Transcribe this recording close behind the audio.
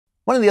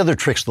One of the other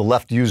tricks the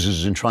left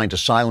uses in trying to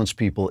silence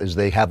people is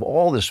they have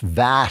all this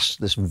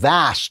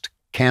vast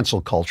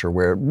cancel culture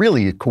where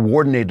really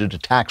coordinated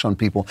attacks on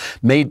people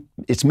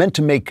it's meant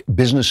to make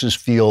businesses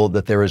feel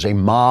that there is a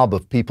mob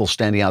of people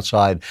standing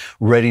outside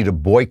ready to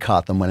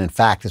boycott them, when in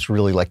fact it's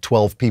really like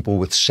 12 people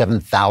with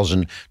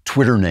 7,000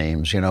 Twitter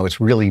names.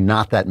 It's really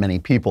not that many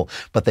people,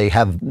 but they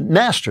have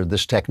mastered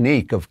this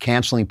technique of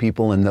canceling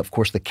people, and of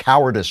course the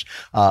cowardice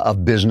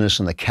of business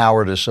and the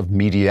cowardice of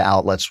media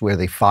outlets where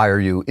they fire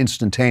you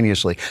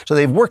instantaneously. So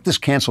they've worked this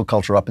cancel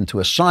culture up into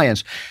a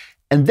science.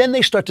 And then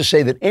they start to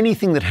say that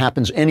anything that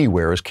happens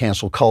anywhere is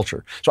cancel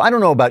culture. So I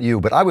don't know about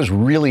you, but I was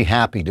really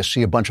happy to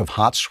see a bunch of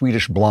hot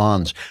Swedish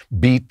blondes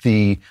beat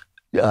the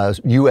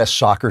U.S.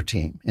 soccer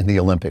team in the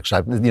Olympics.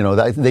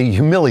 They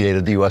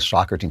humiliated the U.S.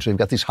 soccer team. So you've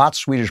got these hot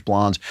Swedish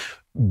blondes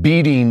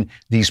beating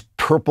these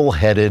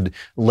purple-headed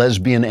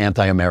lesbian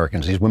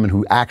anti-Americans, these women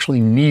who actually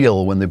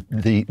kneel when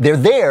they're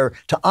there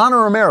to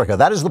honor America.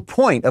 That is the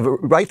point of it,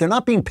 right? They're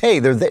not being paid.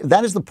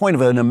 That is the point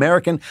of an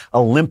American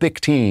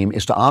Olympic team,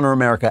 is to honor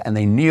America, and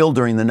they kneel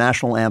during the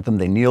national anthem.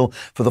 They kneel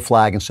for the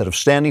flag instead of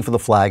standing for the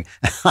flag.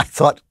 I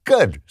thought,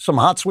 good, some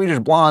hot Swedish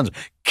blondes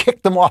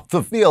kicked them off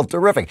the field.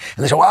 Terrific.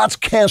 And they say, well, that's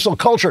cancel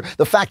culture.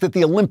 The fact that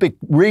the Olympic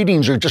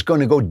ratings are just going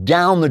to go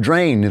down the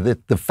drain,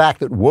 the fact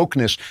that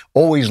wokeness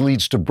always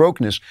leads to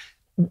brokenness,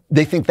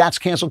 they think that's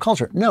cancel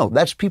culture. No,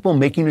 that's people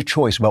making a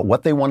choice about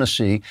what they want to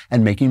see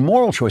and making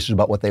moral choices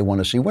about what they want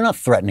to see. We're not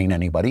threatening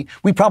anybody.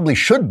 We probably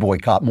should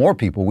boycott more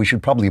people. We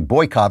should probably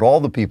boycott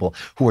all the people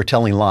who are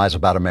telling lies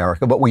about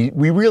America, but we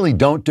really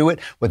don't do it.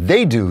 What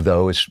they do,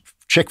 though, is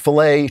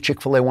Chick-fil-A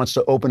wants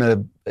to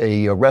open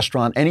a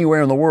restaurant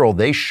anywhere in the world.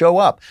 They show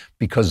up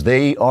because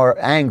they are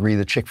angry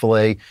that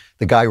Chick-fil-A,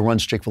 the guy who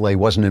runs Chick-fil-A,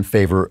 wasn't in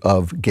favor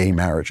of gay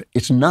marriage.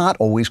 It's not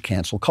always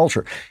cancel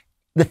culture.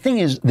 The thing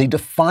is, they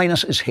define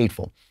us as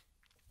hateful.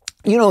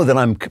 You know that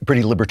I'm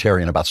pretty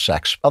libertarian about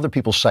sex. Other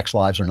people's sex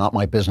lives are not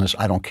my business.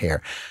 I don't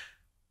care.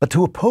 But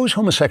to oppose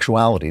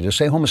homosexuality, to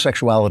say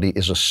homosexuality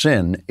is a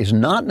sin, is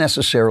not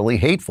necessarily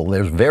hateful.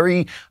 There's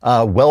very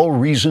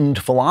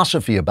well-reasoned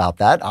philosophy about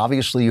that.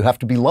 Obviously, you have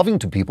to be loving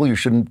to people. You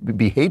shouldn't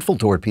be hateful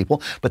toward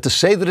people. But to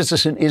say that it's a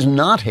sin is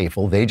not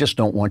hateful. They just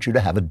don't want you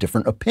to have a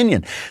different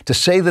opinion. To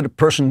say that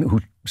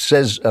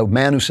a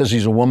man who says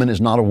he's a woman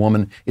is not a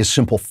woman is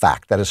simple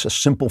fact. That is a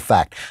simple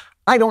fact.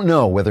 I don't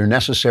know whether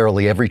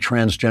necessarily every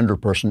transgender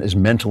person is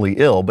mentally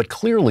ill, but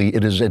clearly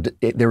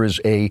there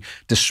is a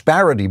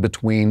disparity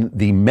between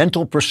the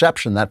mental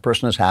perception that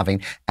person is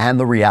having and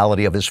the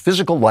reality of his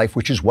physical life,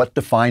 which is what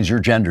defines your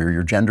gender.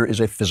 Your gender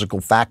is a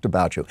physical fact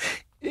about you.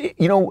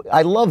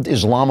 I loved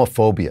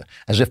Islamophobia,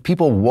 as if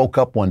people woke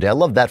up one day. I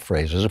love that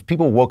phrase, as if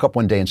people woke up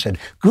one day and said,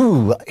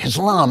 "Ooh,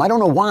 Islam, I don't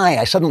know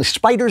why.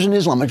 Spiders in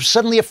Islam, I'm just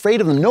suddenly afraid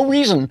of them. No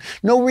reason.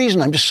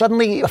 I'm just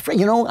suddenly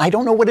afraid. I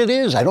don't know what it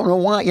is. I don't know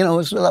why.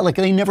 It's like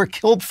they never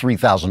killed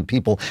 3,000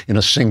 people in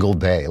a single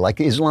day. Like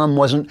Islam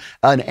wasn't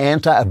a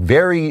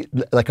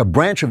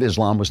branch of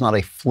Islam was not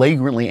a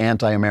flagrantly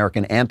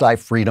anti-American,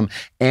 anti-freedom,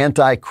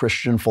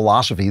 anti-Christian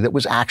philosophy that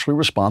was actually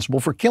responsible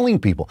for killing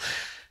people.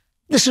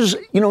 This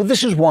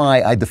is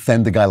why I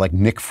defend a guy like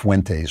Nick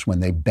Fuentes when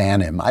they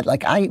ban him.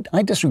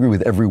 I disagree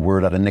with every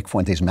word out of Nick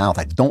Fuentes' mouth.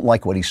 I don't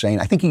like what he's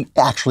saying. I think he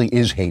actually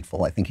is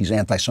hateful. I think he's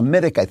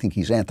anti-Semitic. I think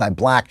he's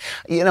anti-black.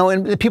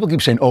 And people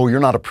keep saying, "Oh, you're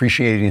not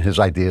appreciating his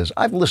ideas."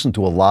 I've listened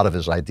to a lot of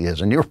his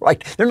ideas, and you're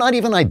right. They're not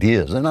even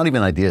ideas.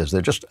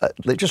 They're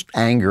just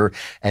anger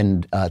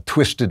and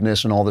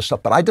twistedness and all this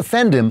stuff. But I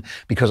defend him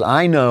because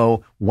I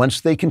know once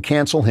they can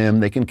cancel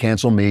him, they can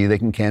cancel me. They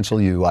can cancel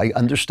you. I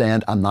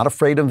understand. I'm not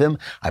afraid of him.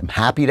 I'm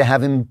happy to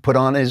have him put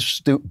on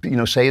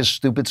say his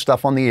stupid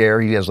stuff on the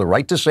air. He has the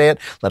right to say it.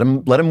 Let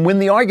him win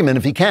the argument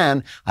if he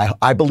can.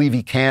 I believe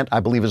he can't. I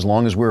believe as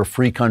long as we're a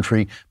free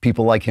country,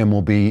 people like him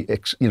will be,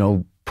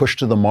 pushed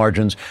to the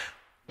margins.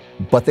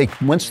 But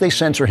once they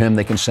censor him,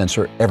 they can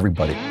censor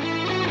everybody.